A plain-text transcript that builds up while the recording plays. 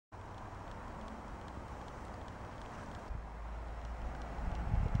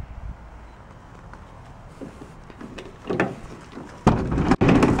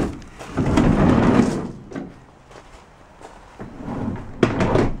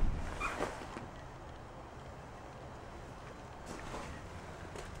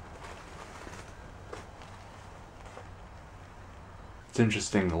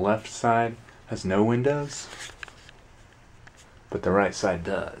interesting, the left side has no windows, but the right side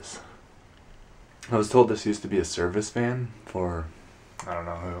does. I was told this used to be a service van for, I don't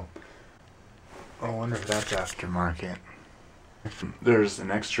know who. I wonder if that's aftermarket. There's an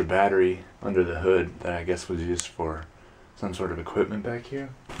extra battery under the hood that I guess was used for some sort of equipment back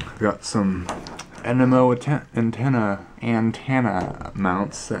here. I've got some NMO antenna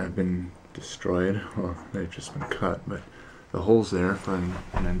mounts that have been destroyed. Well, they've just been cut, but the hole's there for an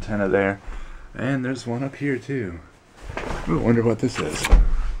antenna there. And there's one up here too. I wonder what this is.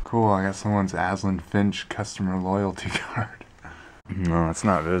 Cool, I got someone's Aslan Finch customer loyalty card. No, it's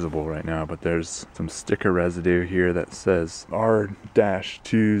not visible right now, but there's some sticker residue here that says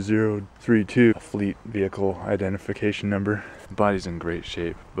R-2032 fleet vehicle identification number. The body's in great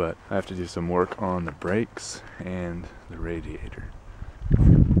shape, but I have to do some work on the brakes and the radiator.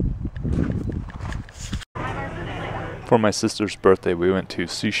 For my sister's birthday, we went to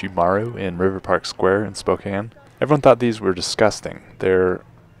Sushi Maru in River Park Square in Spokane. Everyone thought these were disgusting. They're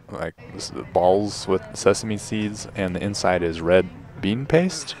like balls with sesame seeds, and the inside is red bean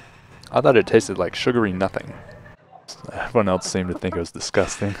paste. I thought it tasted like sugary nothing. Everyone else seemed to think it was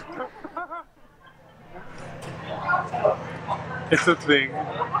disgusting. It's a thing.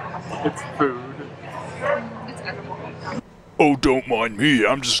 It's food. It's edible. Oh, don't mind me.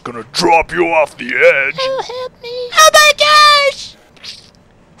 I'm just gonna drop you off the edge. Oh, help me. Oh my gosh!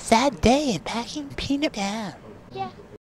 Sad day in packing peanut down. Yeah.